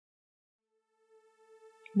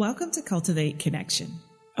Welcome to Cultivate Connection,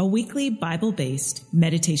 a weekly Bible-based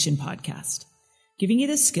meditation podcast, giving you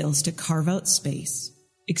the skills to carve out space,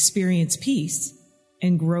 experience peace,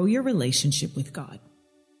 and grow your relationship with God.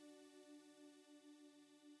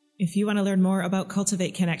 If you want to learn more about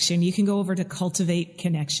Cultivate Connection, you can go over to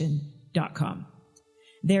cultivateconnection.com.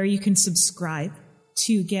 There you can subscribe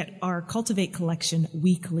to get our Cultivate Collection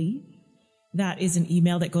weekly. That is an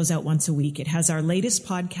email that goes out once a week. It has our latest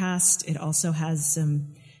podcast. It also has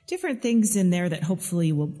some different things in there that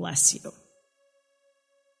hopefully will bless you.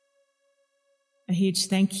 A huge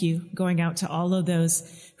thank you going out to all of those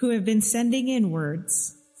who have been sending in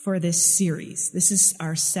words for this series. This is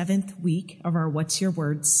our 7th week of our What's Your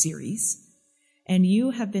Word series. And you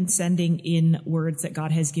have been sending in words that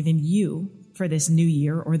God has given you for this new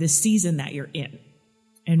year or this season that you're in.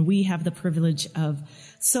 And we have the privilege of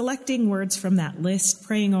selecting words from that list,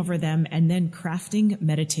 praying over them, and then crafting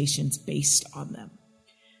meditations based on them.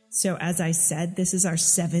 So as I said, this is our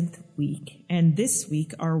 7th week, and this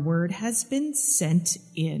week our word has been sent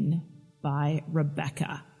in by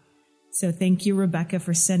Rebecca. So thank you, Rebecca,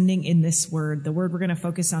 for sending in this word. The word we're going to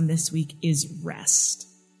focus on this week is rest.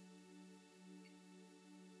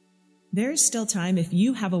 There's still time if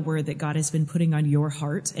you have a word that God has been putting on your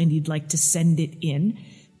heart and you'd like to send it in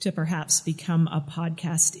to perhaps become a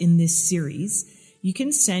podcast in this series. You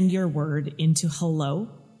can send your word into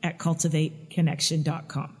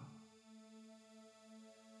hello@cultivateconnection.com.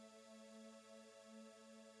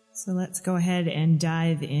 So let's go ahead and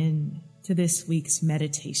dive in to this week's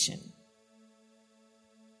meditation.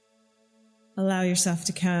 Allow yourself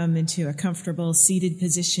to come into a comfortable seated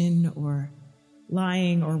position or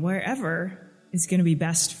lying or wherever is going to be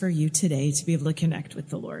best for you today to be able to connect with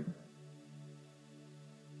the Lord.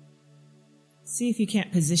 See if you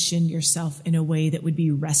can't position yourself in a way that would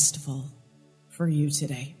be restful for you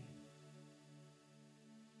today.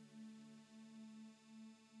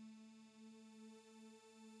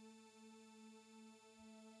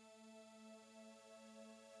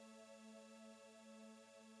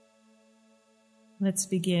 Let's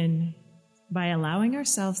begin by allowing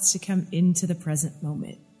ourselves to come into the present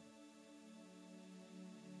moment.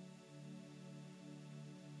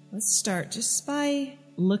 Let's start just by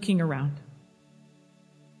looking around.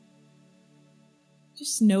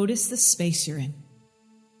 Just notice the space you're in.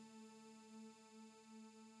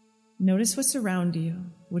 Notice what's around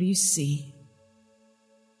you. What do you see?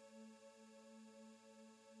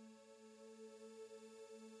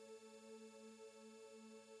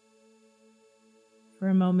 For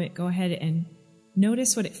a moment, go ahead and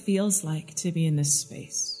notice what it feels like to be in this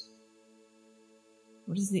space.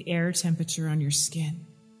 What is the air temperature on your skin?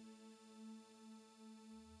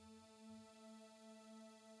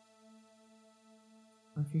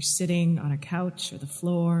 Or if you're sitting on a couch or the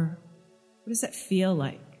floor, what does that feel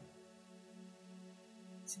like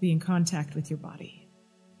to be in contact with your body?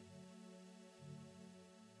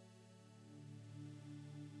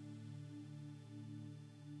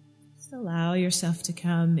 Just allow yourself to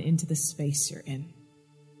come into the space you're in.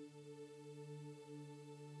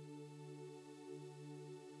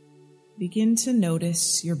 Begin to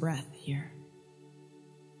notice your breath here.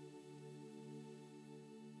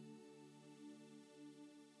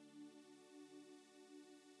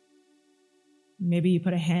 Maybe you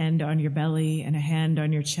put a hand on your belly and a hand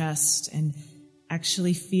on your chest and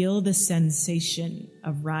actually feel the sensation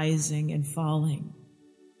of rising and falling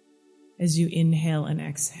as you inhale and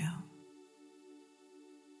exhale.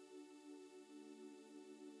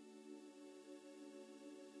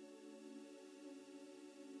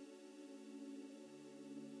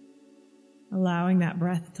 Allowing that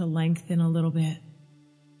breath to lengthen a little bit.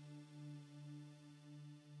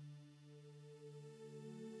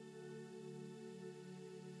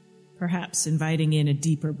 Perhaps inviting in a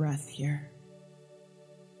deeper breath here.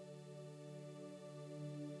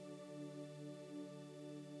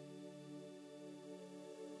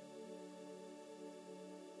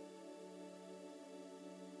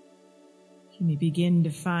 Can you begin to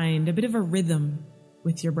find a bit of a rhythm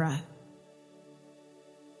with your breath?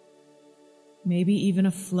 Maybe even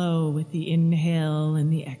a flow with the inhale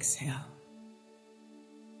and the exhale.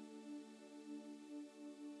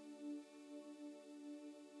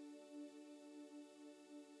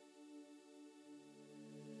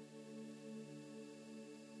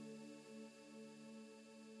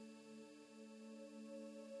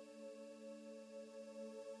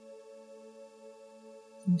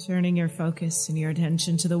 And turning your focus and your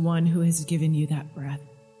attention to the one who has given you that breath.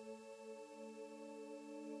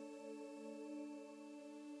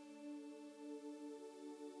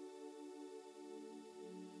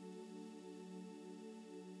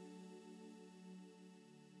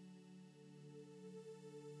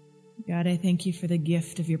 God, I thank you for the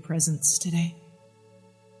gift of your presence today.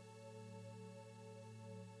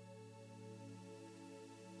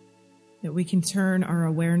 That we can turn our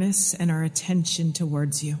awareness and our attention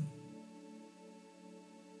towards you.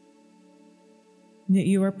 That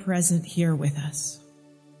you are present here with us.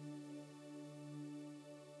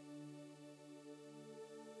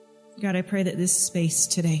 God, I pray that this space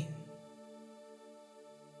today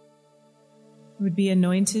would be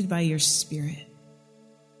anointed by your Spirit.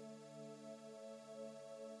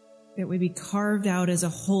 That we be carved out as a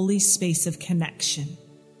holy space of connection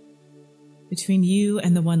between you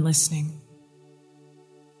and the one listening.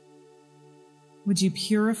 Would you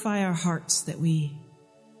purify our hearts that we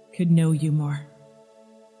could know you more?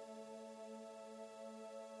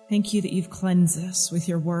 Thank you that you've cleansed us with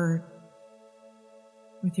your word,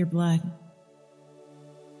 with your blood,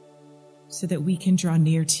 so that we can draw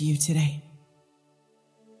near to you today.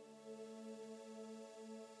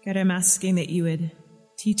 God, I'm asking that you would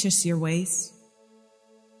teach us your ways,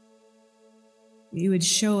 that you would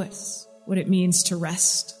show us what it means to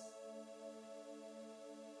rest,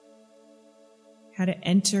 how to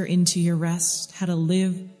enter into your rest, how to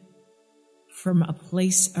live from a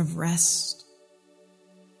place of rest.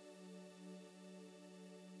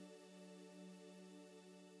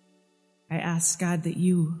 I ask, God, that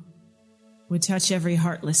you would touch every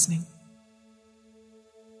heart listening,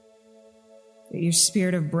 that your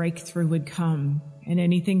spirit of breakthrough would come, and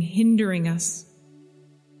anything hindering us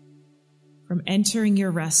from entering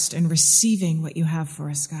your rest and receiving what you have for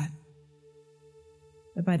us, God,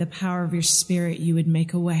 that by the power of your Spirit you would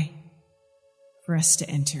make a way for us to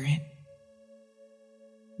enter in,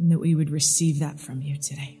 and that we would receive that from you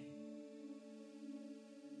today.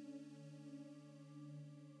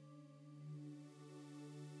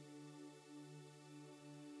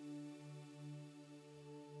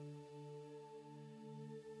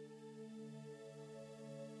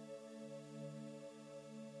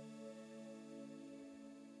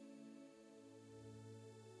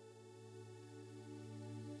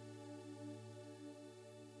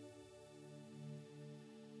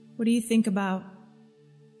 What do you think about?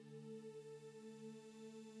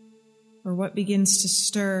 Or what begins to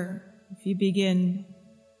stir if you begin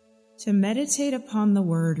to meditate upon the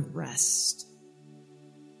word rest?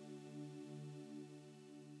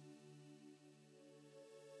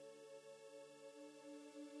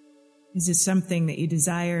 Is it something that you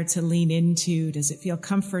desire to lean into? Does it feel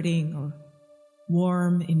comforting or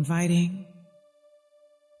warm, inviting?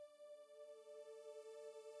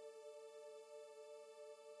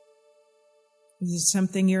 Is it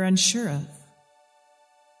something you're unsure of?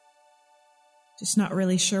 Just not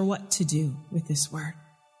really sure what to do with this word?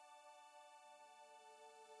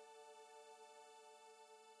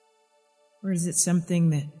 Or is it something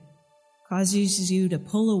that causes you to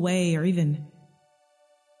pull away or even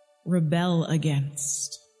rebel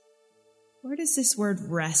against? Where does this word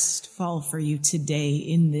rest fall for you today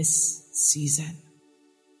in this season?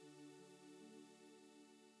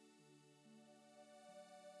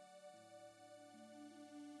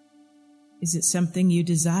 Is it something you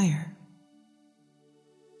desire?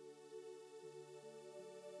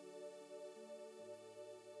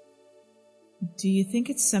 Do you think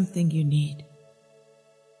it's something you need?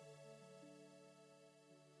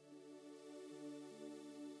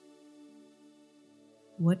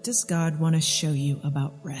 What does God want to show you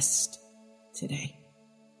about rest today?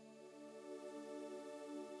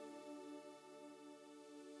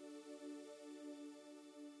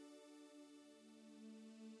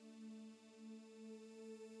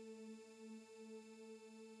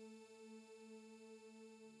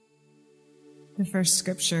 The first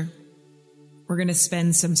scripture we're going to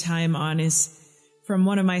spend some time on is from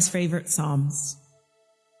one of my favorite Psalms.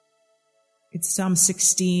 It's Psalm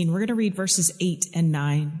 16. We're going to read verses 8 and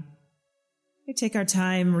 9. We take our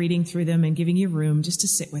time reading through them and giving you room just to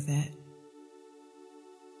sit with it.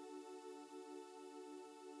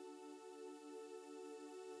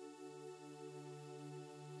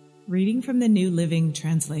 Reading from the New Living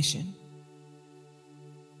Translation.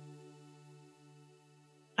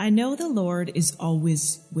 I know the Lord is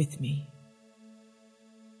always with me.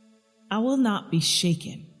 I will not be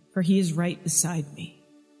shaken, for he is right beside me.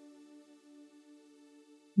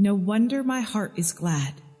 No wonder my heart is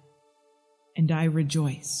glad, and I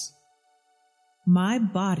rejoice. My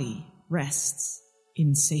body rests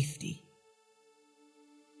in safety.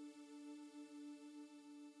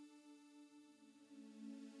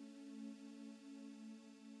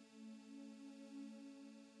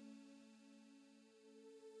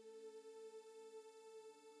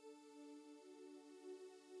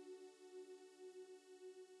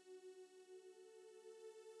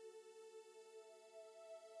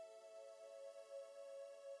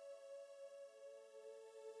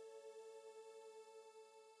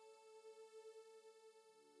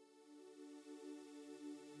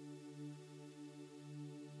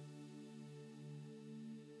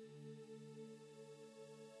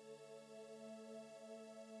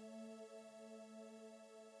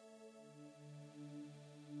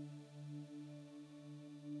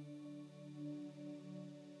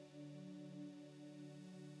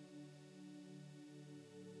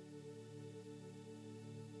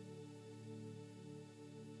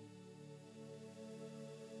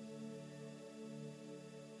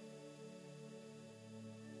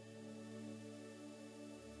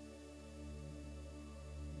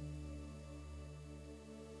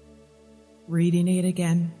 reading it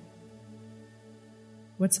again.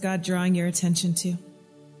 What's God drawing your attention to?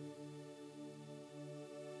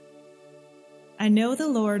 I know the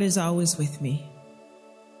Lord is always with me.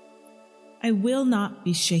 I will not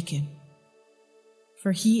be shaken,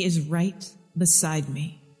 for he is right beside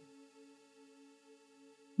me.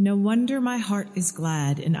 No wonder my heart is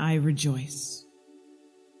glad and I rejoice.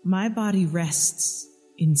 My body rests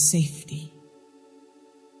in safety.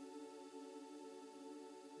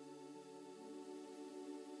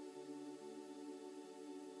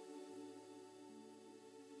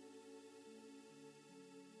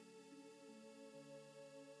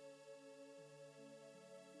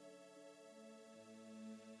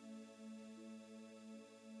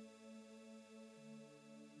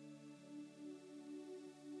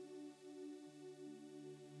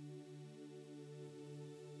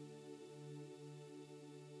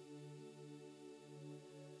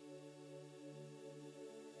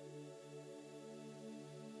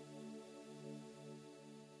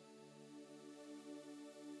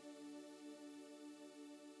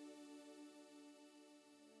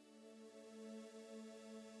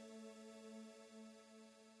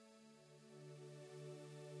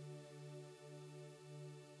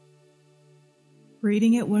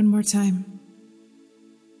 Reading it one more time.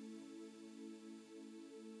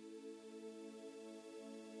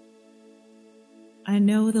 I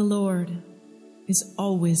know the Lord is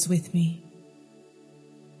always with me.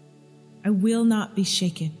 I will not be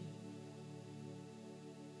shaken,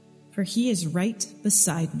 for he is right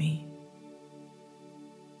beside me.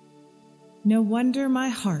 No wonder my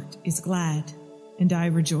heart is glad and I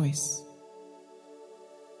rejoice.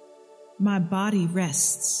 My body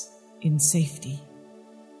rests in safety.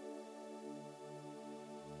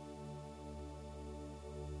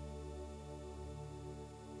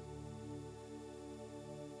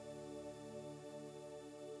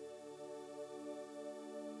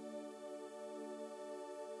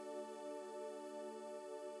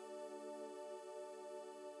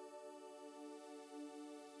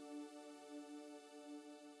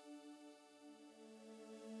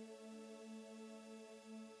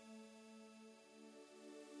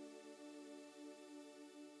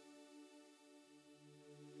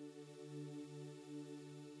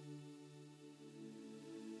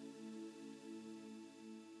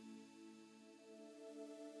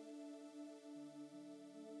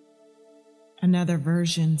 Another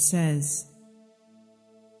version says,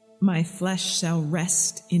 my flesh shall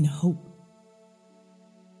rest in hope.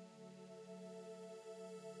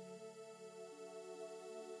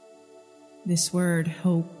 This word,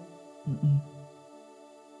 hope,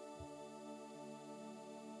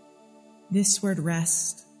 this word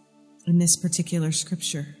rest in this particular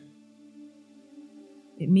scripture,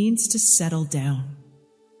 it means to settle down,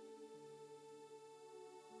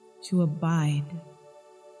 to abide,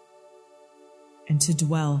 and to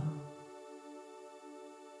dwell.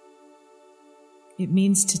 It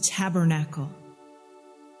means to tabernacle,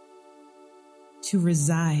 to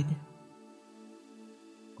reside,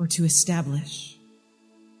 or to establish.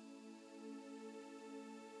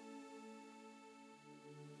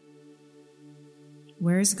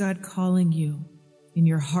 Where is God calling you in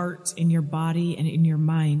your heart, in your body, and in your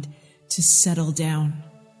mind to settle down,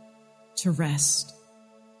 to rest?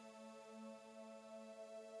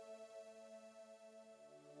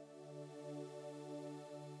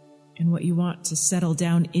 And what you want to settle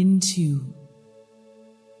down into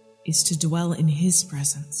is to dwell in his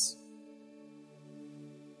presence.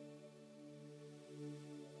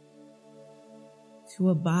 To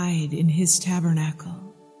abide in his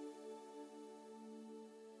tabernacle.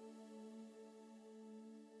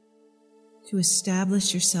 To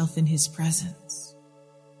establish yourself in his presence.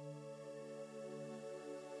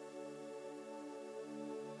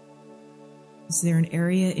 Is there an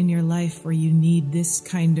area in your life where you need this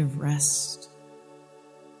kind of rest?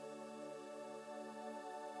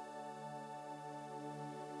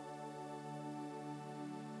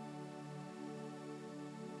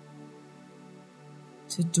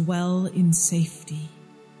 To dwell in safety,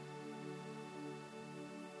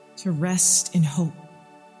 to rest in hope,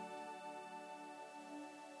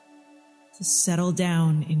 to settle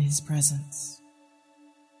down in his presence.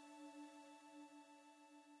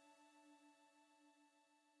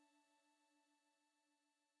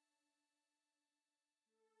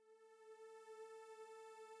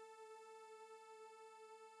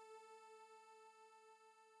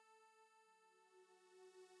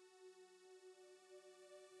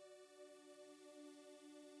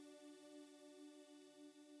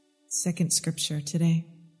 Second scripture today.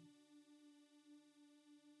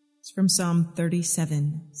 It's from Psalm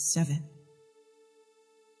 37:7.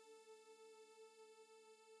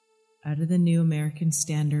 out of the New American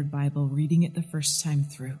Standard Bible, reading it the first time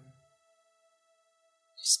through.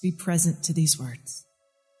 Just be present to these words.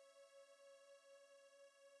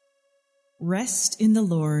 Rest in the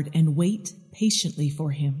Lord and wait patiently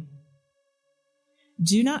for him.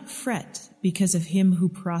 Do not fret because of him who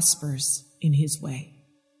prospers in his way,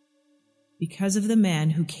 because of the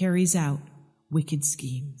man who carries out wicked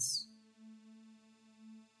schemes.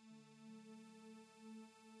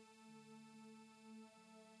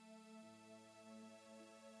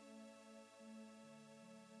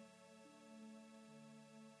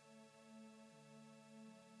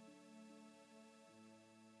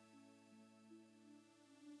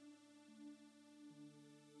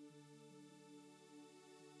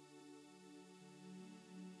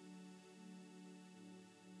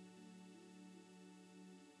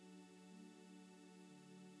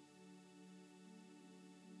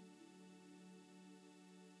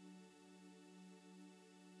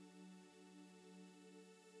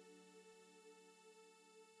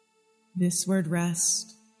 This word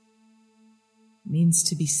rest means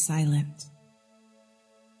to be silent,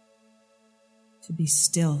 to be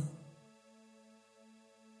still,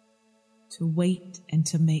 to wait and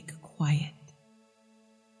to make quiet.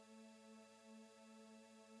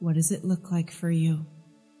 What does it look like for you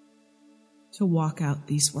to walk out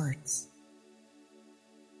these words?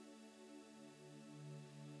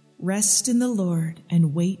 Rest in the Lord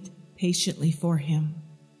and wait patiently for him.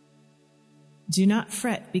 Do not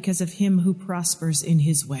fret because of him who prospers in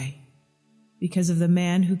his way, because of the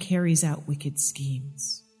man who carries out wicked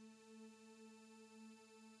schemes.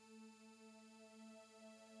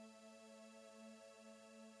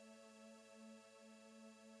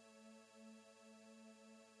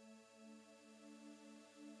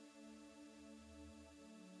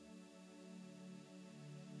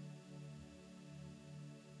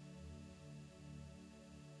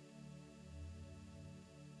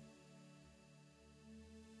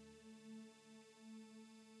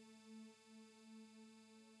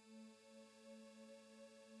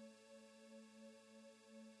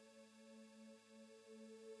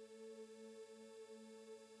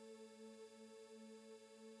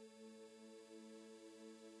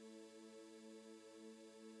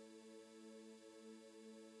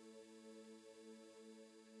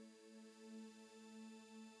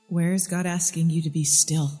 Where is God asking you to be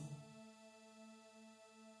still?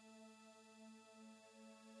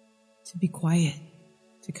 To be quiet,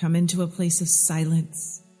 to come into a place of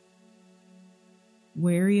silence?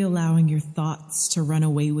 Where are you allowing your thoughts to run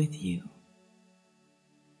away with you?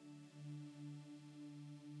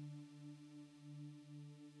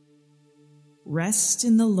 Rest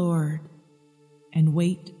in the Lord and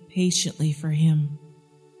wait patiently for him.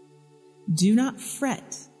 Do not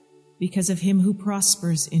fret because of him who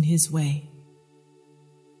prospers in his way,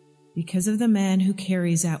 because of the man who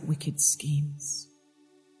carries out wicked schemes.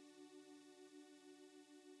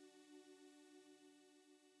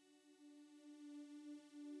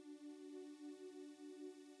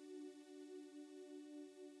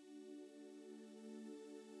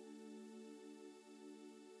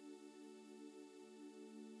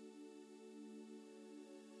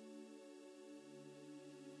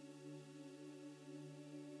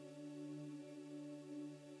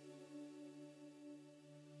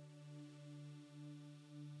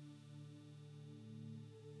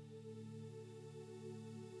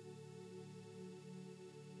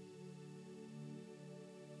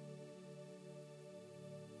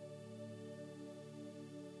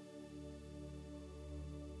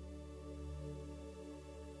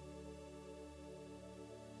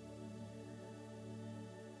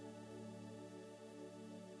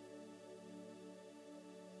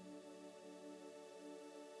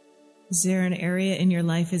 Is there an area in your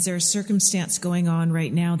life, is there a circumstance going on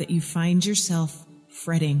right now that you find yourself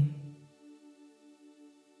fretting,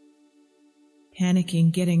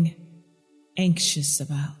 panicking, getting anxious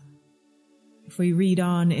about? If we read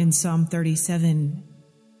on in Psalm 37,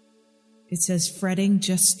 it says, fretting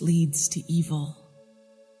just leads to evil.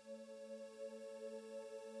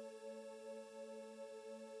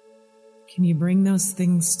 Can you bring those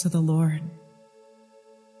things to the Lord?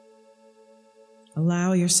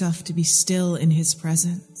 Allow yourself to be still in his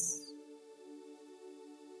presence.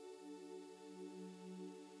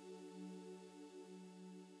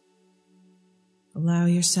 Allow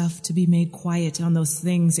yourself to be made quiet on those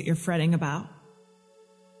things that you're fretting about.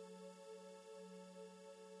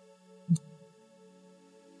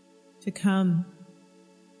 To come,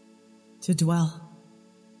 to dwell.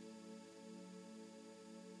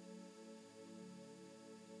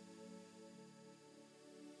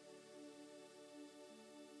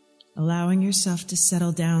 allowing yourself to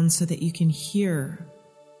settle down so that you can hear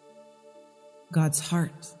God's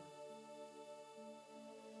heart,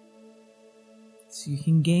 so you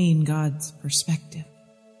can gain God's perspective.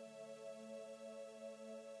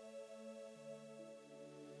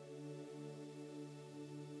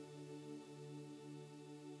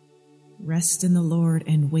 Rest in the Lord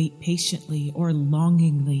and wait patiently or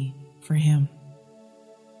longingly for Him.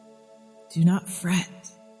 Do not fret.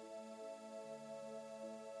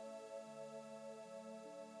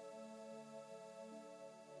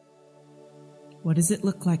 What does it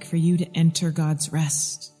look like for you to enter God's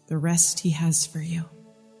rest, the rest He has for you?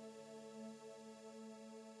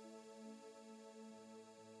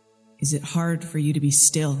 Is it hard for you to be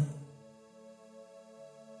still,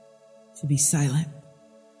 to be silent,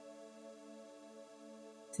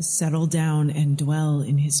 to settle down and dwell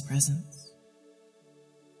in His presence?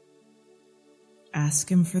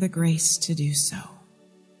 Ask Him for the grace to do so.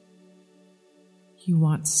 He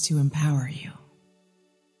wants to empower you.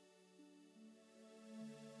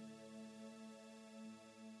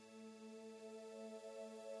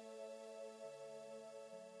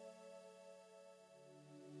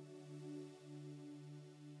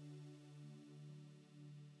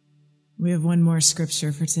 We have one more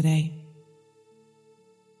scripture for today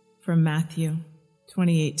from Matthew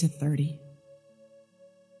 28-30.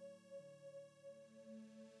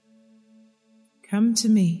 Come to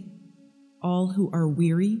me, all who are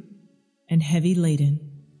weary and heavy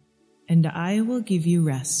laden, and I will give you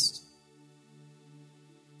rest.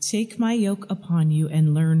 Take my yoke upon you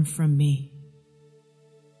and learn from me,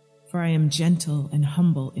 for I am gentle and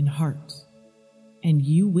humble in heart, and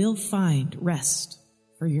you will find rest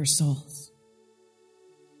for your souls.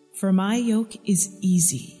 For my yoke is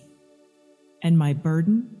easy, and my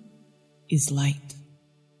burden is light.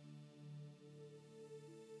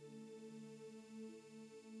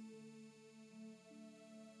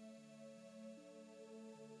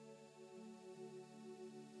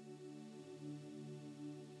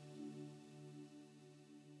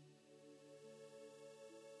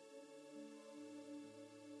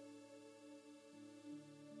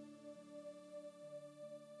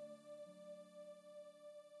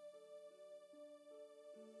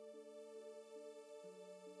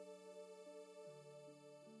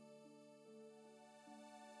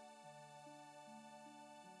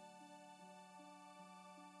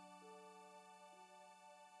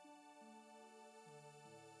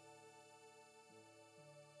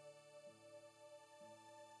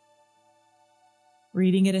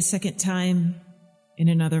 Reading it a second time in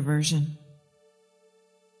another version.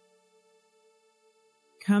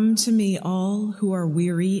 Come to me, all who are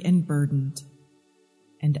weary and burdened,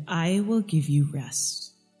 and I will give you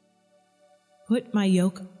rest. Put my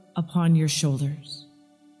yoke upon your shoulders.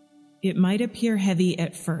 It might appear heavy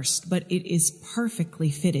at first, but it is perfectly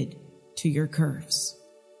fitted to your curves.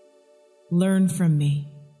 Learn from me,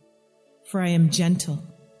 for I am gentle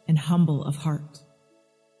and humble of heart.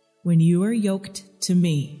 When you are yoked to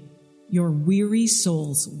me, your weary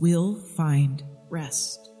souls will find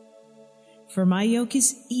rest. For my yoke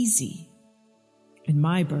is easy, and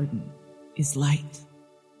my burden is light.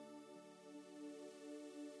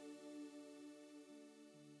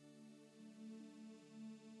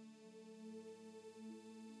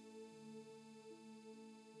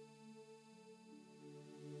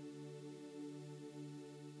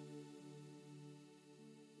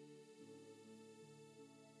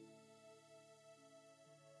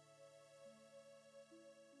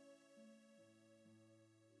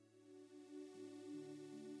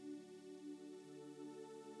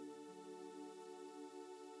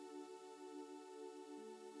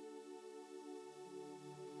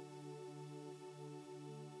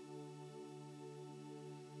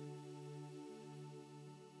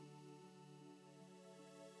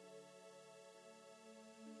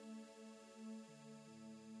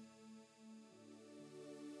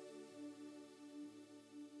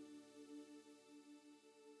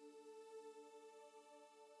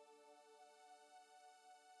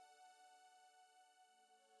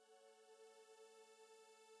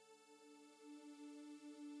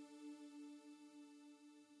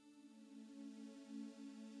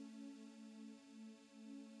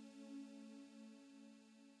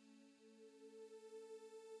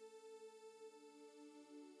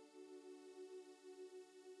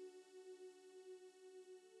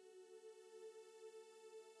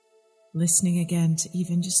 Listening again to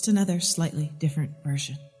even just another slightly different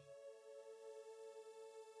version.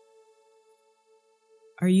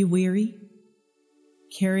 Are you weary?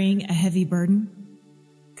 Carrying a heavy burden?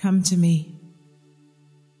 Come to me.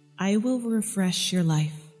 I will refresh your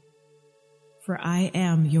life, for I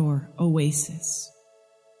am your oasis.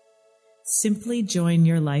 Simply join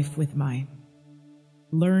your life with mine.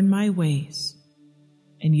 Learn my ways,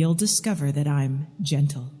 and you'll discover that I'm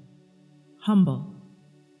gentle, humble,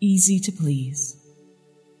 easy to please.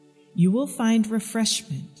 You will find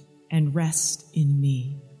refreshment and rest in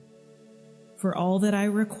me. For all that I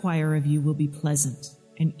require of you will be pleasant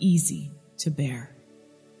and easy to bear.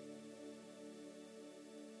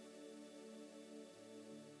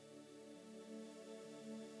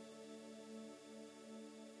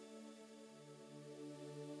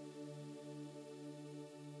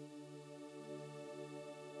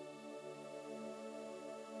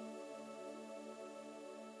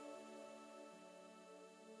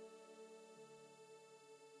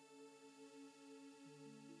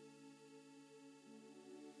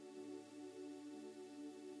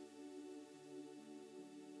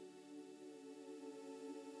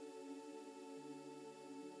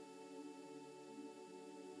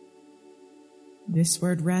 This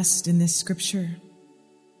word rest in this scripture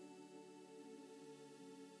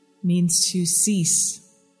means to cease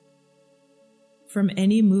from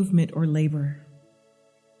any movement or labor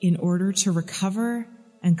in order to recover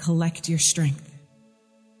and collect your strength.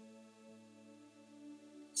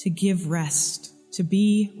 To give rest, to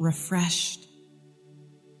be refreshed.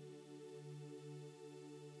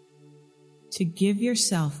 To give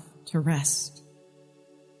yourself to rest.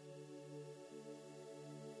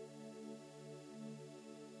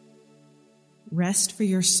 Rest for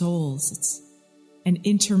your souls. It's an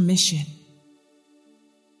intermission.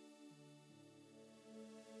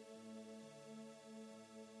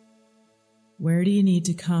 Where do you need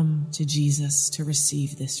to come to Jesus to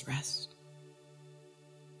receive this rest?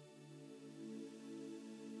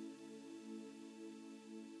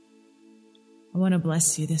 I want to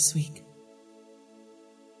bless you this week.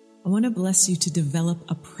 I want to bless you to develop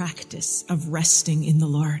a practice of resting in the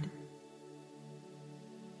Lord.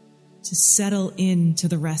 To settle into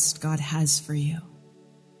the rest God has for you.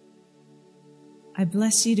 I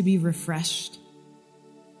bless you to be refreshed,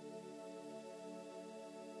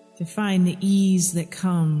 to find the ease that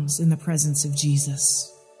comes in the presence of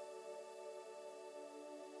Jesus,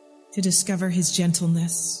 to discover his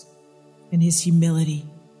gentleness and his humility.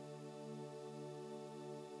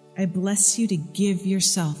 I bless you to give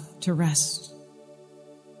yourself to rest.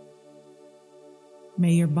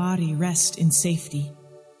 May your body rest in safety.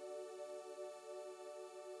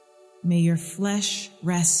 May your flesh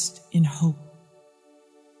rest in hope.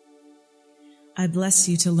 I bless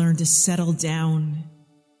you to learn to settle down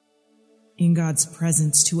in God's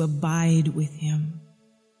presence, to abide with him,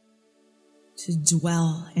 to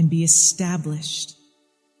dwell and be established,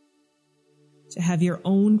 to have your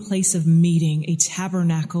own place of meeting, a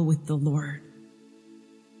tabernacle with the Lord.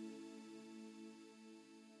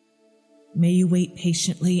 May you wait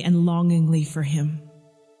patiently and longingly for him.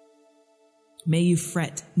 May you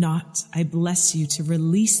fret not. I bless you to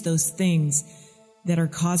release those things that are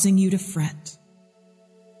causing you to fret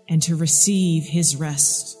and to receive his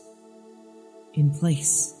rest in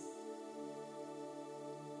place.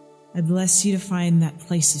 I bless you to find that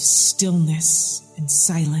place of stillness and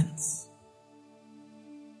silence,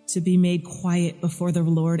 to be made quiet before the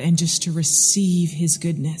Lord and just to receive his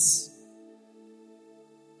goodness,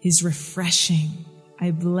 his refreshing.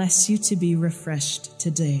 I bless you to be refreshed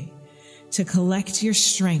today, to collect your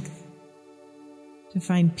strength, to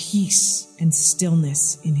find peace and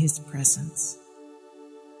stillness in his presence.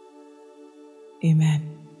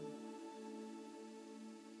 Amen.